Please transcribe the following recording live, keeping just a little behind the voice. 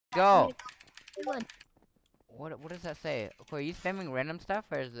Go. Good. What does that say? Okay, are you spamming random stuff,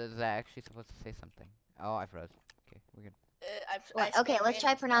 or is that actually supposed to say something? Oh, I froze. Okay, we're good. What? Okay, let's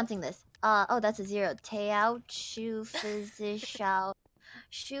try pronouncing this. Oh, that's a 0. iTrqsh physicial.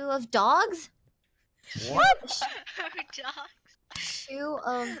 Shoe of dogs? What? Dogs. Shoe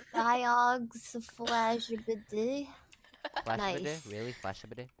of diogs flashbid. Nice. Really?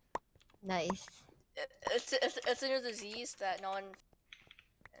 Flashbid? Nice. It's a new disease that no one.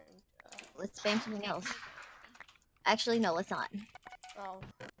 Let's spam something else. Actually, no, let's not. Oh.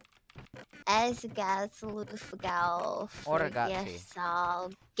 As gaslufgal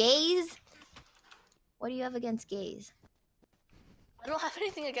Oragachi. gays? What do you have against gays? I don't have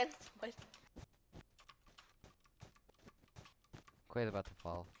anything against. What? Koi's about to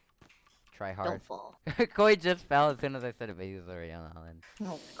fall. Try hard. Don't fall. Koi just fell as soon as I said it, but he was already on the island.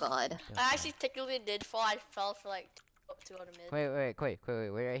 Oh god. I actually technically did fall. I fell for like 2 out of mid. Wait, Koi,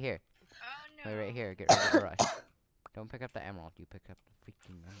 wait right here. Oh no. Wait right here. Get ready to rush. Don't pick up the emerald. You pick up the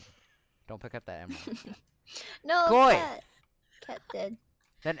freaking emerald. Don't pick up that emerald. No, Koi! cat. Cat dead.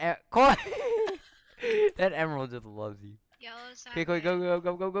 Koi! That emerald just loves you. Yellow side. Okay, Koi, go.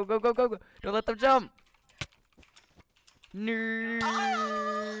 Don't let them jump. Nerd.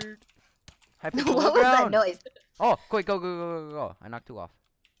 High pitch What low was that ground. noise? Oh, Koi, go. I knocked 2 off.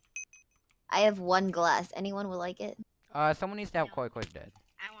 I have 1 glass. Anyone would like it? Someone needs to help Koi. Koi's dead.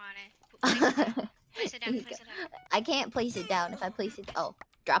 I want it. Place it down. Place it down. I can't place it down. If I place it, oh,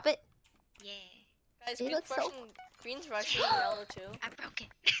 drop it. Yeah. Guys, It looks so- green's rushing yellow too. I broke it.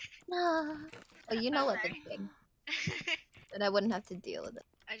 No. Oh, you know what the Sorry. thing. Then I wouldn't have to deal with it.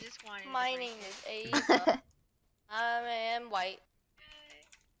 I just wanted. My name is Ava. I am white.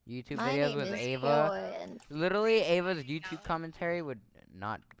 YouTube My videos name with is Ava. Koi, and Literally, Ava's YouTube commentary would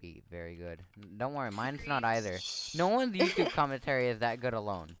not be very good. Don't worry, mine's not either. No one's YouTube commentary is that good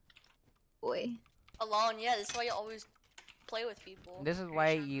alone. boy. Alone, yeah. That's why you always play with people. This is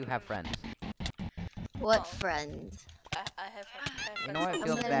why you have friends. What Oh. friends? I have You know what? It I'm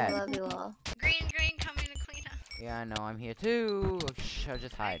feels gonna bad. love you all. Green, coming to clean up. Yeah, I know. I'm here too. Shh, I'll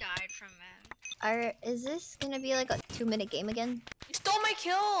just I hide. died from that. Is this gonna be like a 2-minute game again? You stole my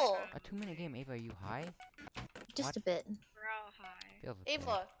kill! A 2-minute game. Ava, are you high? Just What? a bit. We're all high. Feels okay.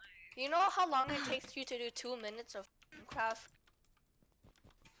 Ava, you know how long it takes you to do 2 minutes of Minecraft?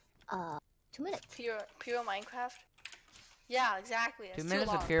 2 minutes. Pure Minecraft? Yeah, exactly. 2 It's minutes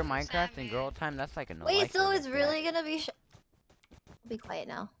too of long. pure What's Minecraft that, and man? girl time. That's like a no. Wait, so lifer it's right there. really gonna be be quiet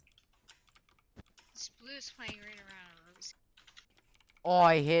now. This blue's playing right around. Oh,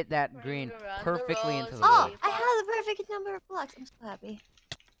 I hit that Ring green around the perfectly into rosy. the Oh, wood. I have the perfect number of blocks. I'm so happy.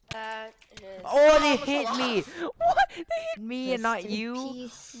 That is Oh, they almost hit a me! loss. What? They hit me and not Rest in you?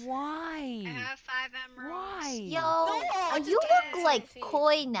 peace. Why? I have 5 emeralds. Why? Yo, I you just look can't like see.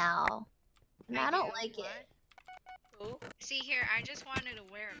 Koi now. And I don't do, like what? Who? See here, I just wanted to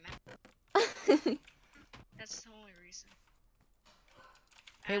wear a mask. it. That's the only reason.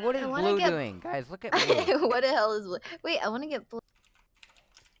 Hey, what is I wanna blue get- doing? Guys, look at blue. What the hell is blue? Wait, I want to get blue.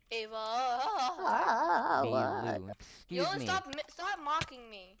 Ava. Ah, what? Blue. You Excuse don't me. stop mocking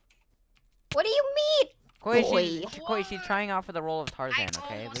me. What do you mean? Koi, Boy. Koi, she's trying out for the role of Tarzan, I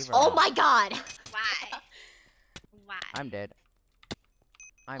okay? almost Leave her Oh alone. my god! Why? Why? I'm dead.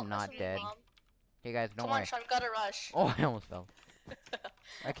 I'm Oh, not that's dead. Mom. Hey guys, don't Come worry. on, Sean, gotta rush. Oh, I almost fell.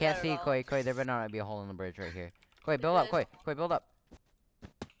 I can't Better see not. Koi. Koi, there better not be a hole in the bridge right here. Koi, build up. Koi, build up.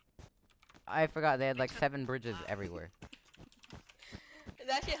 I forgot they had like 7 bridges everywhere. It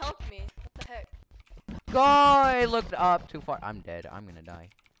actually helped me. What the heck? Koi looked up too far. I'm dead. I'm gonna die.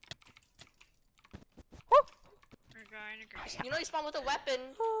 We're going to green. You know you spawn with a weapon.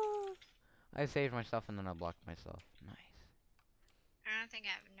 I saved myself and then I blocked myself. Nice. I don't think I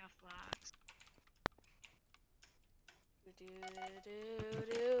have enough blocks.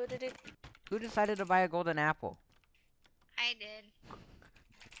 Who decided to buy a golden apple? I did.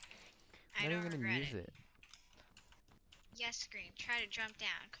 I Not don't even gonna regret use it. it. Yes, Green. Try to jump down.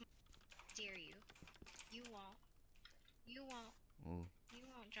 Come on. Dare you. You won't. You won't. Ooh, You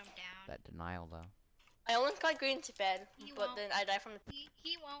won't jump down. that denial though. I almost got green to bed, You but won't. then I died from the.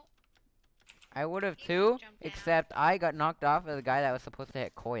 He won't. I would have You too, won't jump down. except I got knocked off as the guy that was supposed to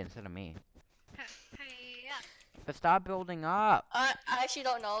hit Koi instead of me. Hey, up. But stop building up. I actually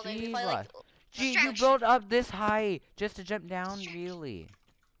don't know. They probably like. Gee, you Distraction. built up this high just to jump down, Distraction. really?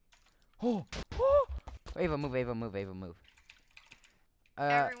 Oh, oh! Ava, move, Ava, move, Ava, move.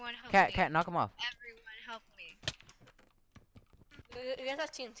 Everyone help me. Cat, knock him off. Everyone help me. You guys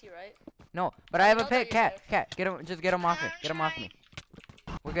have TNT, right? No, but I have a know that pick. you're Cat, get him, just get him off me. I'm Get him off me.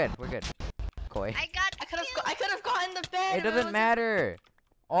 We're good. Koi. I got I could have gotten the bed. It doesn't matter.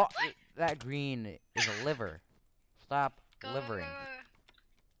 Oh, that green is a liver. Stop Go, livering.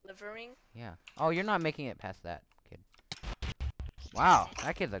 Livering? Yeah. Oh, you're not making it past that, kid. Wow,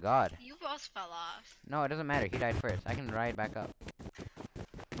 that kid's a god. You both fell off. No, it doesn't matter. He died first. I can ride back up.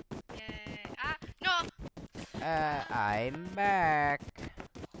 Yay. Ah, no! I'm back.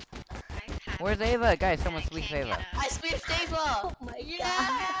 I've had Where's Ava? Guys, and someone I squeeze can't Ava. get up. I squeezed Ava! Oh my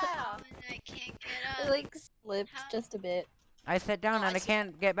Yeah! And I can't get god. up. It like slipped How? just a bit. I sat down No, and I I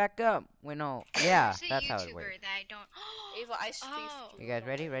can't get back up. Wait, no. Yeah, There's a that's how it YouTuber works. that I don't. Ava, I squeezed Oh. You guys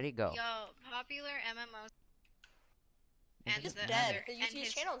ready? Ready? Go. Yo, popular MMOs. And He's the dead. other, His and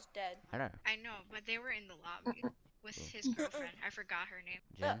YouTube channel's dead. I don't know. I know, but they were in the lobby with his girlfriend. I forgot her name.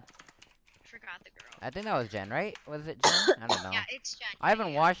 Jen? I forgot the girl. I think that was Jen, right? Was it Jen? I don't know. Yeah, it's Jen. I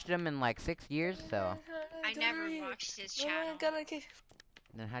haven't yeah. watched him in like 6 years, so. I never watched his Oh channel.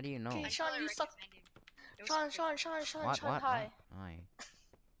 Then how do you know? Okay, Until Sean, I you suck. recommended it. It was Sean, What? Sean, What? hi. What? Hi.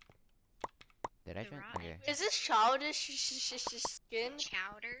 Did I The join? rock. Okay. Is this childish skin?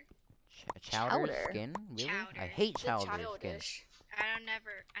 Chowder. Chowder Chowder? skin? Really? I Chowder. hate Is it chowder skin. childish? I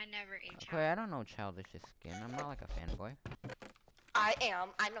never ate Okay, chowder. I don't know childish skin. I'm not like a fanboy. I am.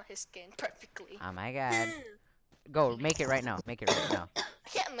 I know his skin perfectly. Oh my god. Go, make it right now. Make it right now. I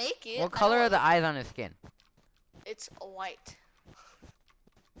can't make it. What I color know are the eyes on his skin? It's white.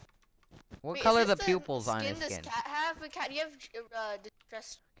 What Wait, color is are the this pupils on his Does skin? cat have? Cat, do you have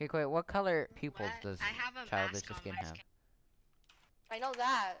distress? Okay, wait, what color pupils What? does I have a childish mask on skin my have? skin. I know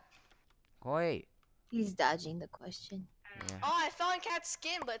that. Wait, He's dodging the question. I don't know. yeah. Oh, I found cat's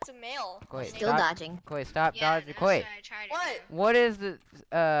skin, but it's a male. Wait, Still stop. dodging. Koi, stop Yeah, dodging. that's Koi, what I tried to What? do. what is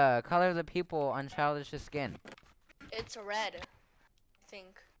the color of the pupil on childish's skin? It's red. I think.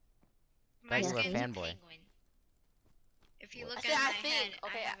 My Thought you were a skin's fanboy. penguin. If you What? look I at said my I think. head,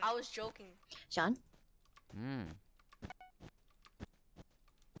 Okay, have I a- was joking. Sean? Hmm.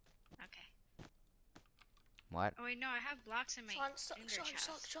 Okay. What? Oh wait, no, I have blocks in my Sean sucks. ender Sean chest.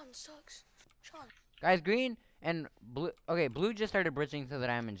 sucks. Sean sucks. Sean. Guys, green and blue. Okay, blue just started bridging to the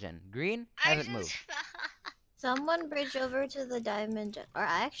diamond gen. Green hasn't moved. Someone bridge over to the diamond. Or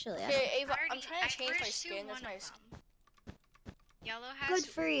actually, I don't- Okay, Ava, I'm Already- trying I to change my bridged to skin. one That's my of them. Yellow has Good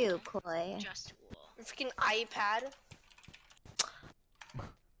for you, wool, Koi. just wool. freaking iPad.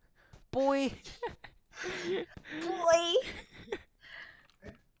 Boy. Boy!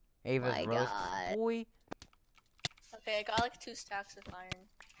 Ava's My roast. God. Boy. Okay, I got like 2 stacks of iron.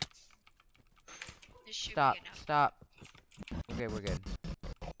 This should Stop. be enough. Stop. Okay, we're good.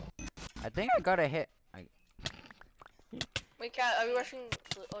 I think I got a hit. Wait, cat, are we rushing?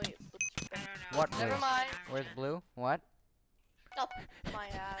 Oh wait, I don't know. What Never blue? mind. Where's blue? What? up my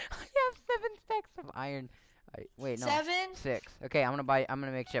ass. I have 7 stacks of iron. Wait, no. 7? 6. Okay, I'm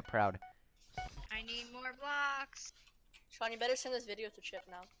gonna make Chip proud. I need more blocks. Sean, you better send this video to Chip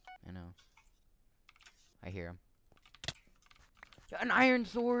now. I know. I hear him. An iron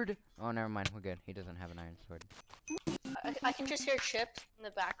sword! Oh, never mind. We're good. He doesn't have an iron sword. I can just hear Chip in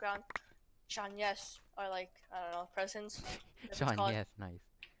the background. Sean, yes. Or like, I don't know, presents. whatever it's John, called. yes, nice.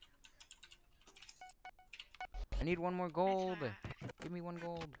 I need one more gold. Give me 1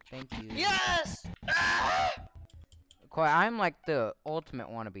 gold. Thank you. Yes! Koi, I'm like the ultimate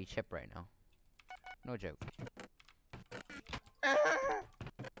wannabe Chip right now. No joke. I'm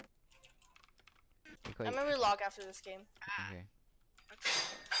Koi, gonna relog after this game. okay.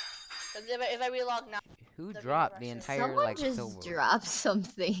 'Cause if I relog now, Who The dropped the video entire Someone like just silver? dropped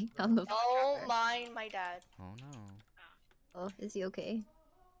something on the don't floor. mind my dad. Oh no. Oh, is he okay?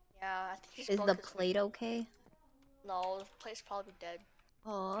 Yeah, I think he's Is broke the his- plate okay? No, the plate's probably dead.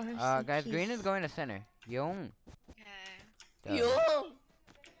 Oh, so Guys, green is cute. going to center. Yong. Okay. Yo!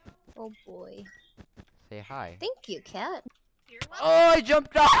 Oh boy. Say hi. Thank you, cat. You're Oh, welcome. I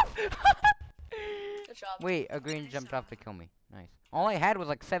jumped off! Good job. Wait, a green jumped off to kill me. Nice. All I had was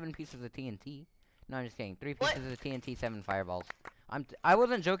like 7 pieces of TNT. No, I'm just kidding. 3 What? pieces of TNT, 7 fireballs. I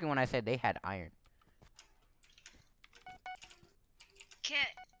wasn't joking when I said they had iron. Kit,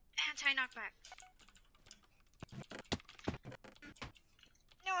 anti-knockback.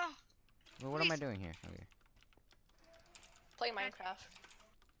 No. Well, what am I Please. doing here? Okay. Play Minecraft.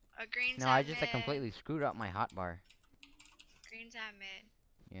 A green's No, at I just mid. completely screwed up my hotbar. Green's at mid.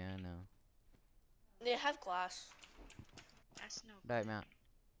 Yeah, I know. They have glass. That's no. Dive mount.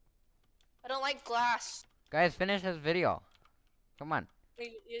 I don't like glass. Guys, finish this video. Come on.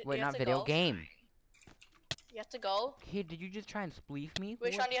 Wait, you have not to video, go? game. You have to go? Hey, did you just try and spleef me? Wait,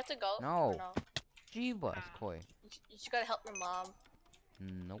 What? Sean, do you have to go? No. Or no? Gee, bus, Ah. Koi. You just gotta help your mom.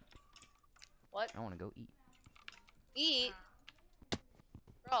 Nope. What? I want to go eat. Eat?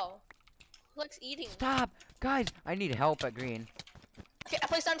 Bro. Who likes eating? Stop! Guys, I need help at green. Okay, I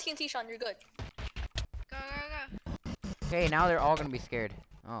placed down TNT, Sean. You're good. Go, go, Okay, now they're all gonna be scared.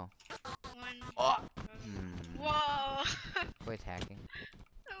 Oh. go. One. Oh. Whoa. Quit hacking.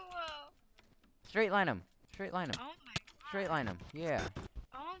 Whoa. Straight line him. Straight line him. Oh my god. Straight line him. Yeah.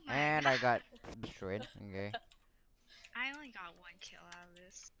 Oh my And god. I got destroyed. Okay. I only got 1 kill out of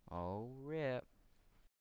this. Oh, rip.